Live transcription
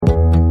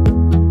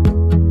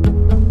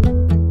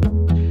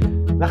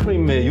אנחנו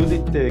עם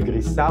יהודית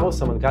גריסרו,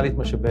 סמנכ"לית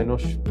משאבי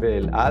אנוש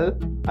באל-על.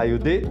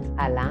 היהודית.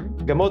 אהלן.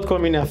 גם עוד כל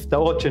מיני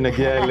הפתעות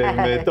שנגיע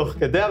אליהם תוך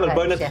כדי, אבל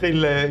בואי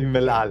נתחיל עם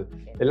אל-על.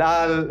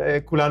 אל-על,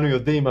 כולנו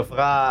יודעים,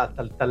 עברה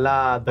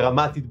טלטלה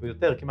דרמטית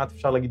ביותר, כמעט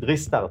אפשר להגיד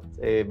ריסטארט,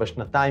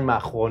 בשנתיים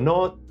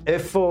האחרונות.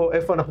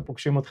 איפה אנחנו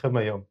פוגשים אתכם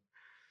היום?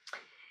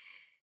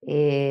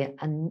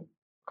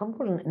 קודם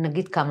כל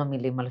נגיד כמה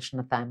מילים על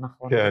השנתיים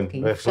האחרונות, כן,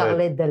 כי אי אפשר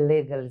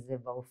לדלג על זה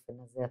באופן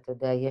הזה. אתה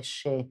יודע,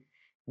 יש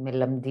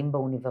מלמדים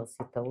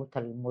באוניברסיטאות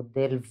על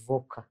מודל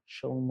ווקה,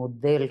 שהוא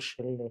מודל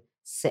של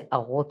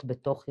שערות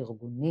בתוך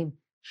ארגונים,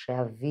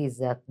 שהווי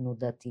זה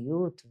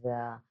התנודתיות,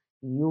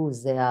 וה-U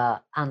זה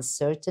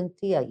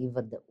ה-uncertainty,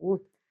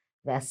 האי-ודאות,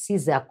 וה-C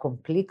זה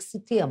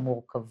ה-complexity,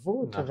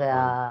 המורכבות,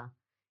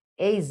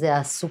 וה-A זה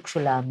הסוג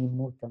של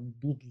העמימות,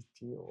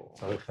 אמביגיטי.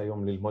 צריך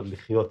היום ללמוד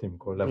לחיות עם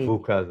כל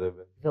הווקה הזה.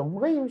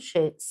 ואומרים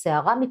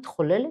ששערה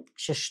מתחוללת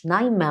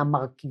כששניים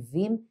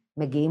מהמרכיבים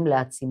מגיעים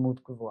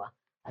לעצימות גבוהה.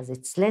 אז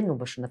אצלנו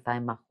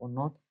בשנתיים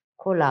האחרונות,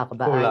 כל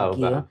הארבעה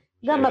הגיעו,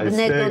 גם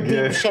הבני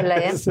דודים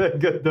שלהם,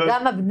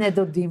 גם הבני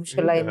דודים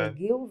שלהם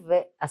הגיעו,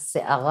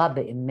 והשערה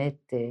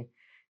באמת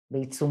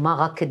בעיצומה,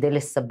 רק כדי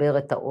לסבר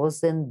את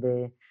האוזן,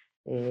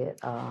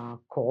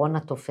 הקורונה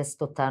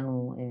תופסת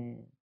אותנו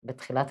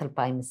בתחילת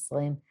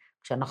 2020,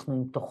 כשאנחנו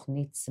עם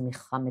תוכנית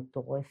צמיחה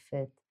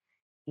מטורפת,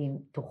 עם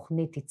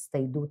תוכנית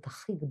הצטיידות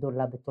הכי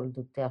גדולה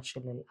בתולדותיה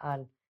של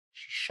אל-על,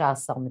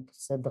 16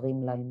 מטוסי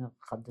דרימליינר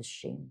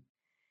חדשים,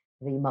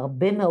 ועם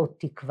הרבה מאוד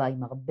תקווה,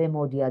 עם הרבה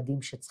מאוד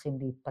יעדים שצריכים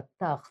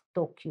להיפתח,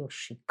 טוקיו,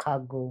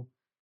 שיקגו,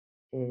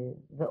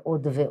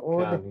 ועוד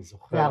ועוד,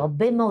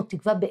 והרבה מאוד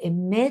תקווה,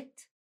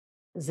 באמת,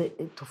 זה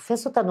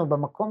תופס אותנו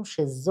במקום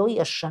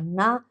שזוהי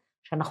השנה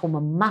שאנחנו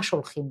ממש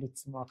הולכים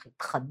לצמוח.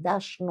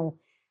 התחדשנו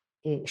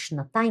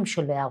שנתיים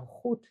של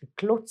הערכות,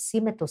 לקלוט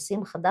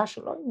מטוסים חדש,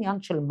 זה לא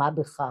עניין של מה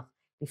בכך,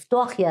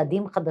 לפתוח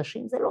יעדים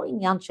חדשים, זה לא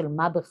עניין של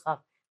מה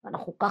בכך,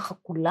 ואנחנו ככה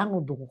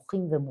כולנו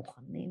דרוכים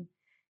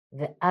ומוכנים,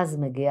 ואז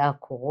מגיעה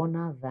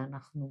הקורונה,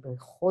 ואנחנו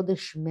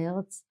בחודש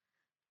מרץ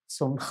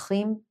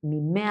צונחים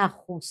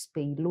מ-100%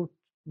 פעילות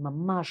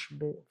ממש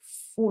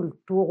בפול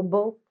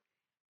טורבו,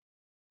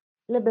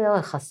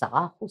 לבערך 10%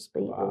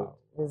 פעילות,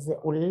 וזה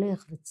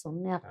הולך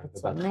וצונח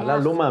וצונח. ובהתחלה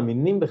לא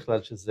מאמינים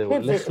בכלל שזה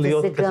הולך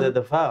להיות כזה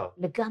דבר.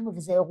 לגמרי,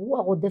 וזה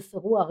אירוע רודף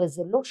אירוע, הרי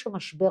זה לא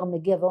שמשבר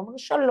מגיע ואומר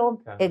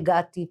שלום,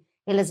 הגעתי,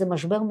 אלא זה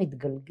משבר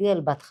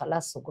מתגלגל,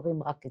 בהתחלה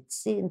סוגרים רק את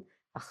סין,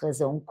 אחרי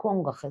זה הונג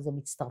קונג, אחרי זה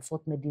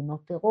מצטרפות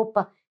מדינות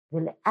אירופה,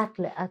 ולאט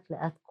לאט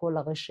לאט כל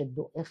הרשת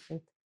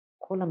דועכת,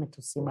 כל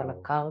המטוסים על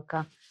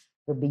הקרקע,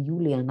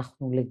 וביולי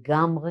אנחנו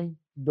לגמרי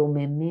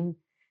דוממים,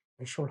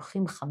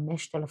 ושולחים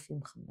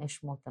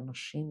 5,500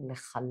 אנשים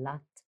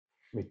לחל"ת,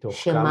 מתוך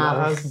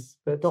כמה אז?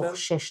 מתוך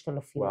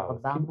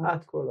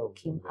 6,400,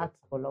 כמעט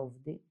כל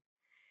העובדים.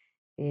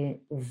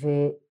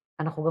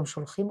 ואנחנו גם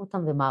שולחים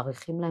אותם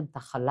ומעריכים להם את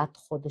החל"ת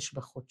חודש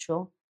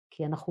בחודשו,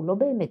 כי אנחנו לא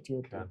באמת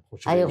יודעים.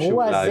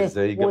 האירוע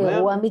הזה הוא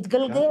אירוע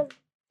מתגלגל.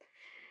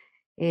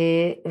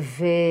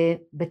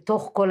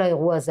 ובתוך כל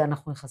האירוע הזה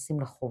אנחנו נכנסים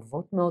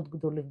לחובות מאוד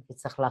גדולים, כי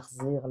צריך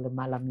להחזיר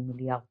למעלה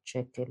ממיליארד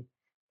שקל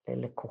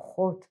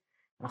ללקוחות.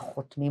 אנחנו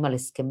חותמים על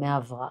הסכמי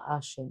הבראה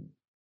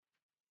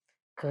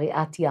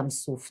שקריאת ים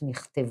סוף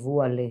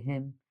נכתבו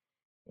עליהם,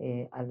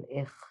 על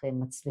איך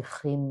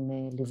מצליחים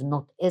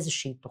לבנות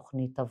איזושהי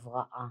תוכנית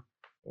הבראה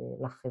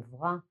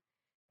לחברה,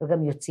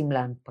 וגם יוצאים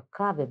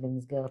להנפקה,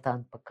 ובמסגרת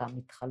ההנפקה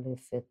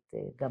מתחלפת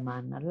גם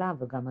ההנהלה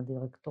וגם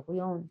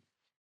הדירקטוריון,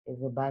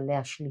 ובעלי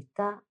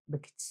השליטה.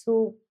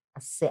 בקיצור,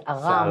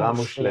 השערה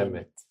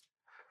מושלמת.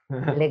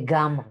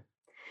 לגמרי.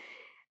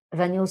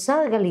 ואני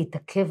רוצה רגע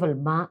להתעכב על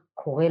מה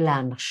קורה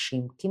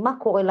לאנשים, כי מה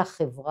קורה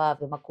לחברה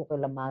ומה קורה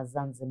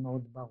למאזן זה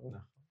מאוד ברור.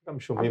 גם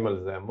שומעים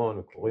על זה המון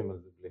וקוראים על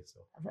זה בלי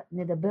סוף.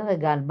 נדבר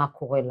רגע על מה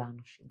קורה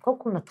לאנשים. קודם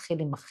כל נתחיל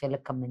עם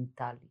החלק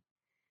המנטלי.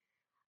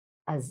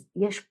 אז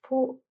יש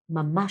פה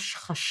ממש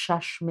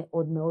חשש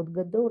מאוד מאוד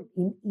גדול,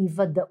 עם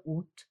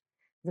אי-ודאות.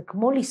 זה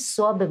כמו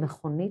לנסוע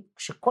במכונית,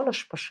 כשכל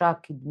השפשה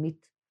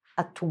הקדמית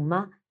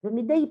אטומה,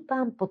 ומדי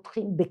פעם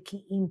פותחים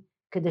בקיאים,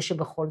 כדי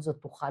שבכל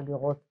זאת תוכל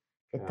לראות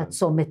את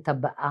הצומת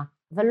הבאה,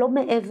 אבל לא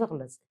מעבר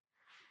לזה.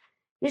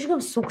 יש גם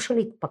סוג של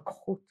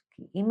התפכחות,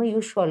 כי אם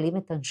היו שואלים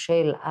את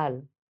אנשי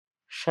אל-על,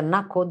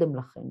 שנה קודם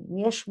לכן, אם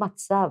יש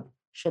מצב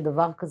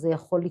שדבר כזה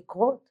יכול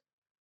לקרות,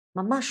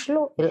 ממש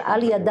לא.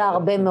 אל-על ידע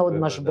הרבה מאוד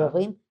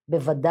משברים,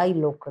 בוודאי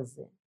לא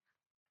כזה.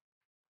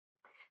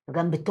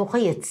 וגם בתוך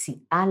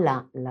היציאה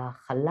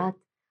לחל"ת,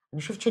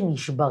 אני חושבת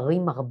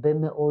שנשברים הרבה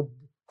מאוד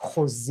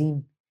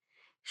חוזים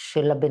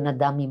של הבן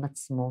אדם עם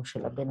עצמו,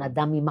 של הבן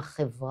אדם עם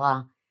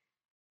החברה.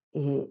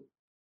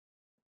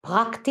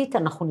 פרקטית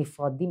אנחנו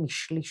נפרדים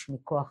משליש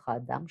מכוח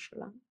האדם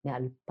שלנו,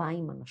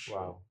 מ2,000 אנשים.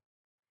 וואו.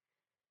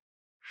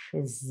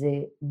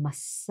 שזה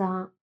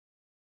מסע,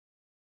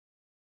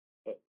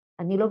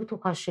 אני לא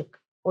בטוחה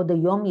שעוד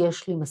היום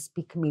יש לי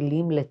מספיק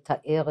מילים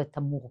לתאר את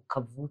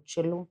המורכבות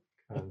שלו,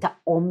 את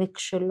העומק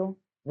שלו,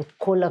 ואת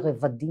כל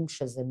הרבדים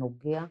שזה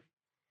נוגע.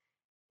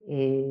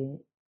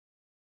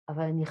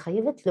 אבל אני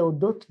חייבת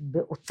להודות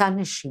באותה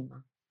נשימה,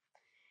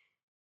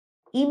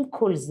 עם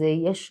כל זה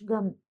יש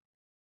גם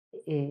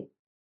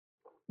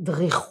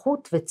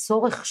דריכות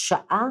וצורך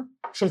שעה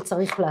של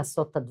צריך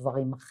לעשות את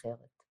הדברים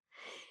אחרת.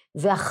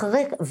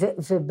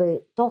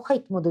 ובתוך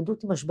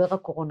ההתמודדות עם משבר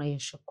הקורונה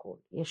יש הכל.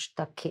 יש את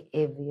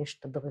הכאב, ויש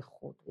את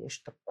הדריכות,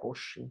 ויש את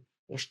הקושי,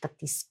 יש את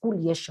התסכול,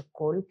 יש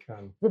הכל.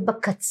 כן.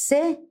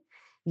 ובקצה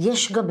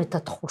יש גם את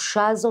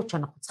התחושה הזאת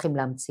שאנחנו צריכים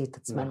להמציא את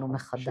עצמנו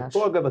מחדש.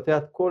 שפה אגב, את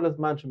יודעת כל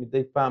הזמן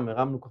שמדי פעם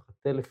הרמנו ככה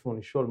טלפון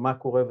לשאול מה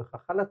קורה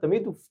וכך הלאה,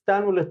 תמיד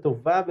הופתענו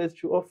לטובה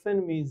באיזשהו אופן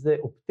מאיזה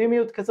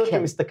אופטימיות כזאת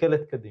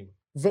שמסתכלת קדימה.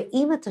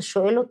 ואם אתה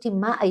שואל אותי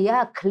מה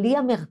היה הכלי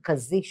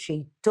המרכזי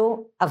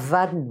שאיתו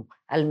עבדנו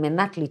על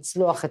מנת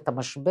לצלוח את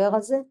המשבר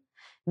הזה,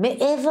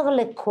 מעבר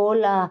לכל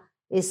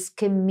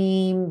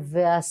ההסכמים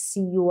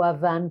והסיוע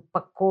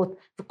וההנפקות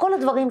וכל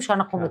הדברים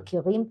שאנחנו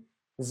מכירים,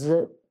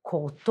 זה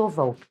קורטוב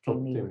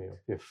האופטימיות.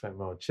 יפה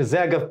מאוד.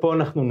 שזה אגב פה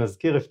אנחנו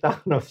נזכיר,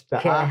 הבטחנו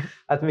הפתעה,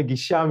 את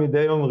מגישה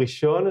מדי יום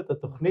ראשון את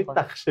התוכנית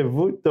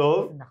תחשבו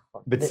טוב,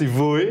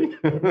 בציווי,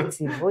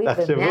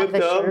 תחשבו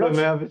טוב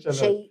ב-103.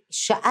 שהיא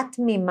שעה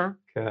תמימה,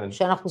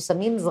 שאנחנו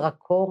שמים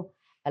זרקור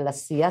על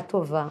עשייה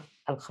טובה,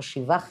 על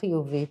חשיבה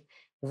חיובית,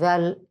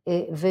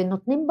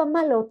 ונותנים במה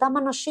לאותם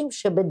אנשים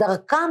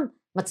שבדרכם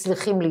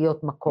מצליחים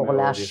להיות מקור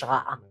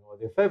להשראה.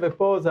 יפה,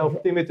 ופה זה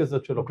האופטימית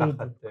הזאת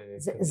שלוקחת.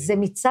 זה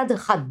מצד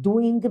אחד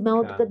doing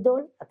מאוד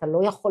גדול, אתה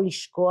לא יכול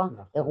לשקוע,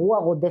 אירוע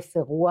רודף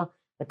אירוע,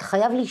 ואתה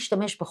חייב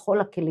להשתמש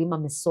בכל הכלים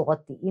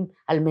המסורתיים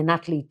על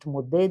מנת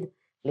להתמודד,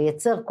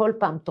 לייצר כל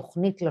פעם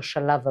תוכנית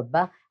לשלב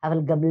הבא,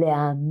 אבל גם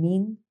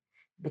להאמין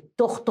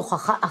בתוך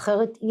תוכחה,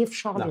 אחרת אי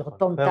אפשר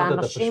לרתום את האנשים. אחרת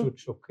אתה פשוט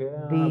שוקע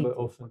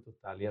באופן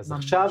טוטלי. אז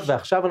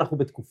עכשיו אנחנו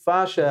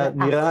בתקופה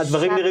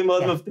שהדברים נראים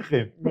מאוד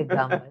מבטיחים.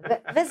 לגמרי,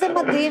 וזה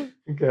מדהים.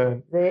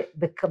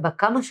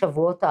 בכמה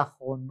שבועות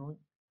האחרונות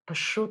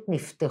פשוט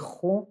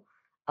נפתחו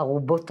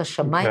ארובות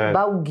השמיים,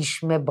 באו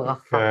גשמי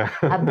ברכה.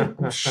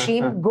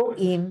 הביקושים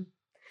גואים,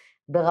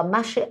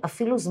 ברמה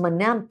שאפילו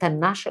זמני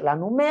המתנה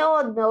שלנו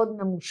מאוד מאוד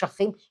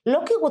ממושכים, לא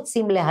כי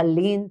רוצים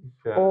להלין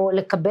או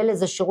לקבל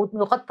איזה שירות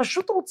מיוחד,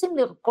 פשוט רוצים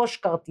לרכוש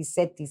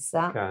כרטיסי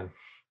טיסה,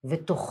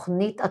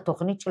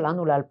 התוכנית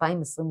שלנו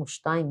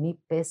ל-2022,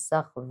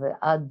 מפסח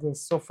ועד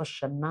סוף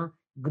השנה,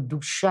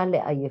 גדושה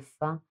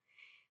לעייפה,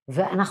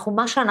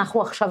 ומה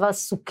שאנחנו עכשיו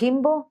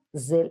עסוקים בו,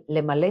 זה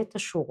למלא את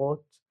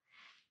השורות,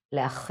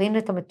 להכין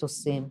את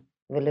המטוסים,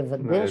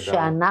 ולוודא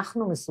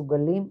שאנחנו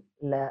מסוגלים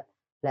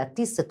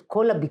להטיס את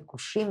כל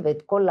הביקושים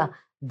ואת כל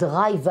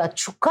הדרייב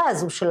והתשוקה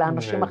הזו של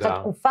האנשים, אחרי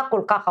תקופה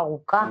כל כך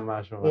ארוכה,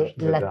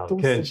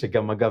 לטוס. כן,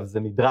 שגם אגב זה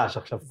נדרש.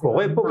 עכשיו,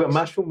 קורה פה גם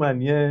משהו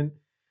מעניין,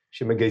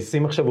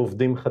 שמגייסים עכשיו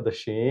עובדים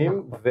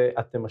חדשים,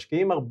 ואתם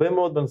משקיעים הרבה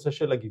מאוד בנושא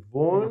של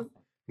הגיוון,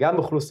 גם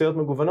באוכלוסיות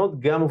מגוונות,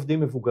 גם עובדים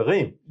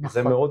מבוגרים.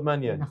 זה מאוד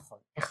מעניין. נכון.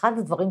 אחד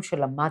הדברים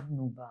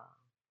שלמדנו,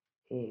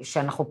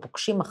 שאנחנו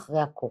פוגשים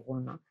אחרי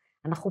הקורונה,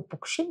 אנחנו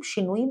פוגשים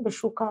שינויים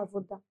בשוק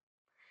העבודה.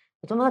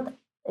 זאת אומרת,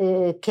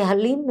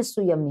 קהלים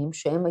מסוימים,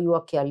 שהם היו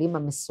הקהלים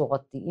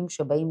המסורתיים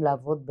שבאים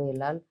לעבוד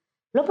באל על,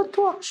 לא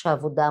בטוח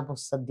שהעבודה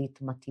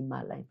המוסדית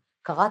מתאימה להם.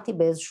 קראתי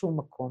באיזשהו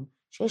מקום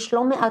שיש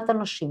לא מעט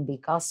אנשים,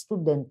 בעיקר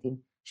סטודנטים,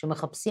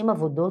 שמחפשים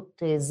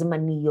עבודות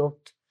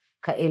זמניות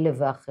כאלה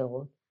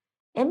ואחרות.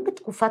 הם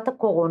בתקופת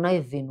הקורונה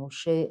הבינו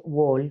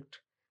שוולט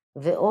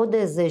ועוד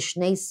איזה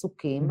שני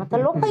עיסוקים, אתה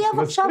לא חייב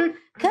עכשיו,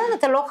 כן,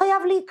 אתה לא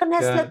חייב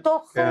להיכנס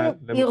לתוך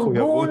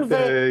ארגון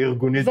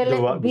ארגונית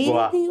גבוהה.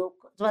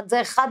 בדיוק. זאת אומרת,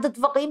 זה אחד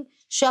הדברים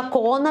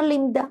שהקורונה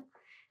לימדה,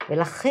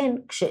 ולכן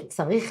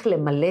כשצריך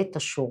למלא את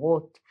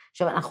השורות,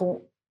 עכשיו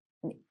אנחנו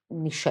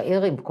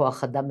נשאר עם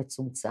כוח אדם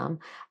מצומצם,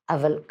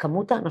 אבל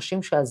כמות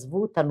האנשים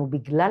שעזבו אותנו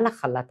בגלל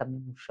החל"ת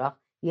הממושך,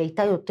 היא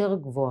הייתה יותר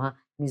גבוהה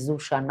מזו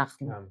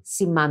שאנחנו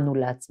סימנו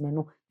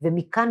לעצמנו,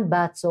 ומכאן בא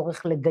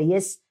הצורך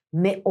לגייס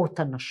מאות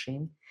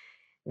אנשים,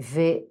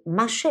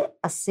 ומה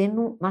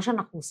שעשינו, מה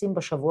שאנחנו עושים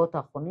בשבועות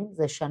האחרונים,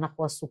 זה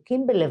שאנחנו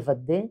עסוקים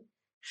בלוודא,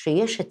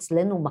 שיש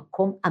אצלנו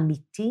מקום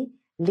אמיתי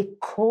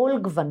לכל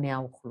גווני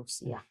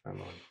האוכלוסייה.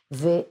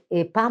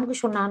 ופעם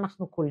ראשונה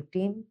אנחנו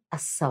קולטים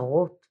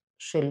עשרות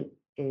של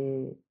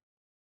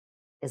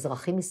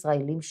אזרחים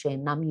ישראלים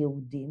שאינם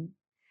יהודים,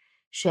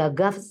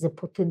 שאגב זה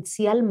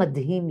פוטנציאל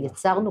מדהים,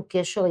 יצרנו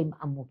קשר עם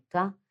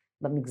עמותה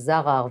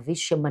במגזר הערבי,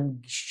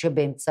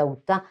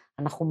 שבאמצעותה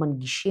אנחנו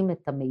מנגישים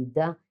את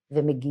המידע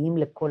ומגיעים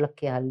לכל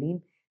הקהלים,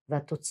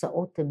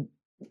 והתוצאות הן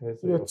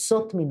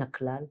יוצאות מן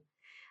הכלל.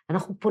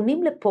 אנחנו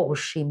פונים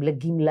לפורשים,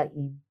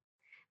 לגמלאים,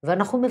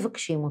 ואנחנו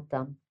מבקשים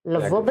אותם,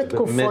 לבוא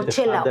בתקופות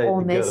של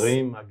העומס. זה באמת אחד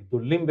האתגרים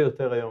הגדולים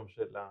ביותר היום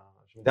של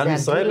מדינת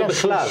ישראל בכלל.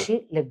 זה הגיל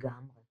השלישי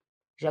לגמרי.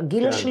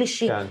 הגיל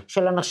השלישי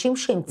של אנשים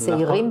שהם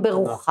צעירים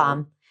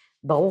ברוחם,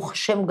 ברוך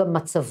השם גם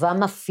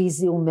מצבם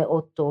הפיזי הוא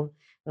מאוד טוב,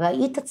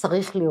 והיית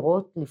צריך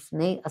לראות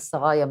לפני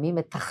 10 ימים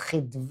את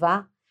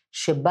החדווה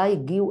שבה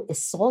הגיעו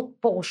עשרות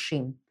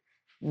פורשים,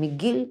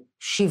 מגיל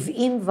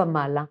 70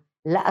 ומעלה,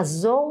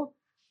 לעזור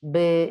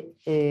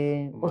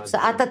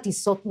בהוצאת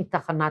הטיסות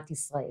מתחנת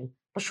ישראל.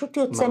 פשוט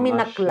יוצא מן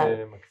הכלל.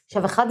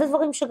 עכשיו, אחד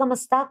הדברים שגם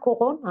עשתה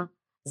הקורונה,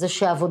 זה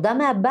שהעבודה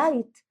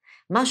מהבית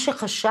מה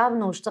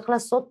שחשבנו שצריך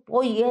לעשות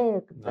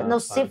פרויקט,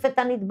 ונוסיף את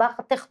הנדבך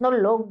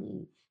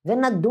הטכנולוגי,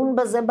 ונדון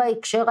בזה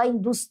בהקשר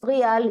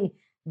האינדוסטריאלי,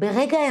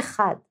 ברגע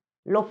אחד,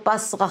 לא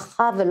פס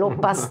רחב ולא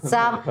פס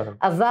צר,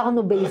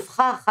 עברנו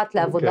באבחה אחת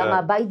לעבודה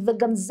מהבית,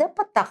 וגם זה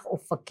פתח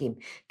אופקים.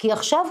 כי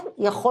עכשיו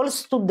יכול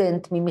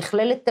סטודנט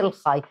ממכללת תל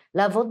חי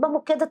לעבוד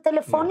במוקד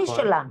הטלפוני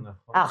שלנו.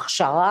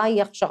 ההכשרה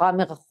היא הכשרה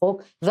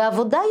מרחוק,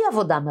 והעבודה היא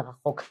עבודה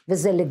מרחוק,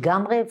 וזה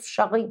לגמרי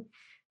אפשרי.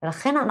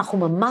 ולכן אנחנו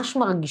ממש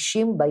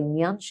מרגישים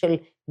בעניין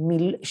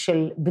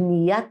של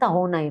בניית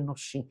ההון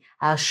האנושי,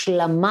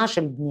 ההשלמה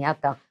של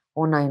בניית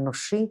ההון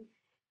האנושי,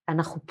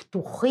 אנחנו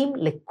פתוחים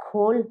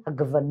לכל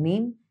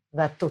הגוונים,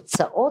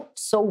 והתוצאות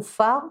so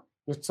far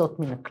יוצאות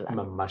מן הכלל.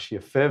 ממש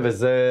יפה,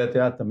 וזה, אתה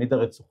יודע, תמיד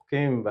הרי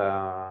צוחקים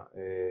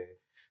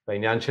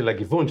בעניין של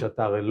הגיוון,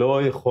 שאתה הרי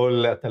לא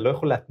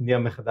יכול להתניע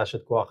מחדש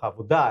את כוח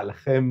העבודה,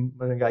 לכם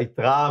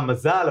היתרה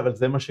מזל, אבל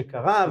זה מה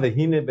שקרה,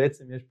 והנה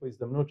בעצם יש פה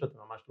הזדמנות שאתם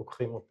ממש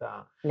לוקחים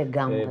אותה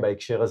לגמרי.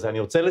 בהקשר הזה. אני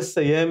רוצה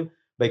לסיים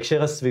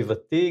בהקשר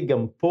הסביבתי,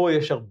 גם פה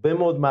יש הרבה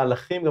מאוד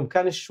מהלכים, גם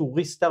כאן יש איזשהו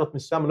ריסטארט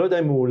מסוים, לא יודע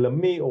אם הוא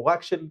עולמי או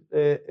רק של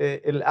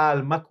אל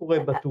על, מה קורה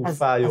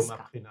בתעופה היום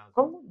מהבחינה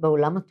הזאת?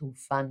 בעולם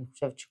התעופה אני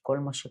חושבת שכל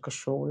מה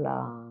שקשור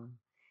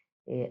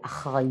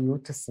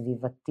לאחריות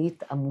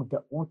הסביבתית,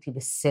 המודעות היא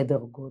בסדר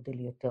גודל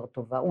יותר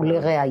טובה,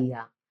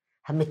 ולראיה,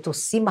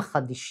 המטוסים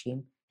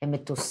החדישים הם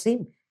מטוסים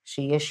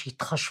שיש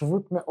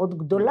התחשבות מאוד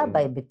גדולה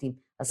בהיבטים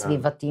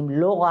הסביבתיים,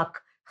 לא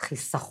רק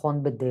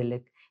חיסכון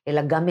בדלק,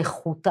 אלא גם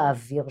איכות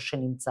האוויר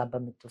שנמצא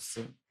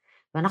במטוסים.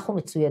 ואנחנו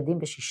מצוידים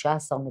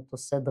ב-16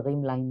 מטוסי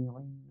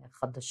דרימליינרים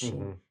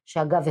חדשים,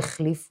 שאגב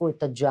החליפו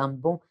את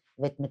הג'מבו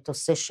ואת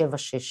מטוסי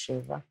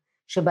 767,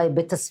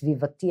 שבהיבט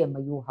הסביבתי הם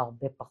היו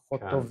הרבה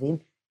פחות טובים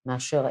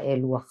מאשר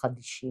אלו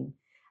החדישים.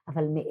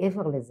 אבל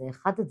מעבר לזה,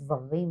 אחד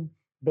הדברים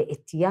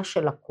בעטייה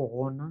של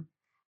הקורונה,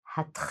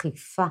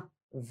 הדחיפה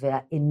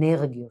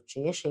והאנרגיות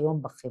שיש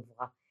היום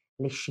בחברה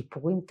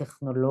לשיפורים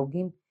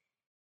טכנולוגיים,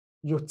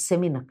 יוצא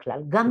מן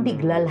הכלל, גם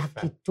בגלל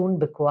הקיטון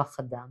בכוח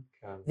אדם,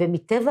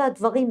 ומטבע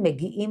הדברים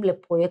מגיעים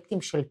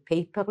לפרויקטים של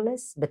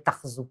פייפרלס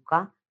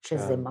בתחזוקה,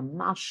 שזה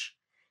ממש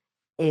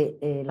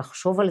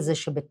לחשוב על זה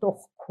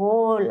שבתוך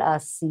כל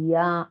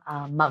העשייה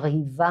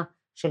המרהיבה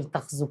של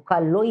תחזוקה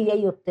לא יהיה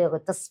יותר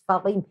את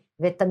הספרים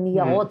ואת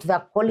הניירות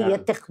והכל יהיה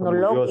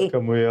טכנולוגי,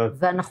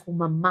 ואנחנו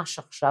ממש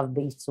עכשיו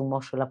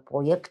בעיצומו של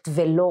הפרויקט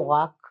ולא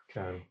רק,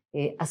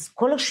 אז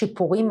כל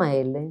השיפורים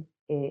האלה,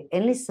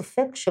 אין לי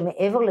ספק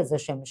שמעבר לזה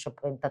שהם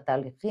משפרים את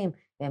התהליכים,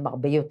 והם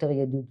הרבה יותר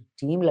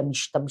ידידותיים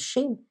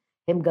למשתמשים,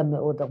 הם גם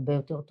מאוד הרבה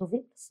יותר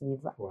טובים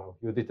בסביבה. וואו,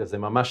 יהודית, אז זה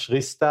ממש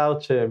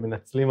ריסטארט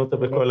שמנצלים אותו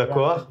בכל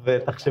הכוח,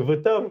 ותחשבו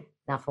טוב.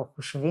 אנחנו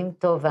חושבים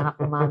טוב,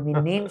 ואנחנו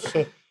מאמינים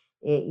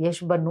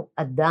שיש בנו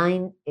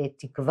עדיין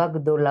תקווה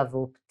גדולה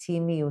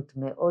ואופטימיות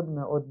מאוד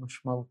מאוד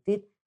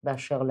משמעותית,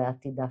 באשר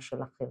לעתידה של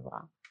החברה.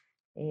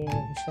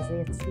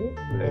 ושזה יצליח,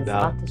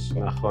 בעזרת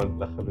השם.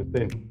 נכון,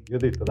 לחלוטין.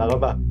 יהודית, תודה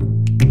רבה.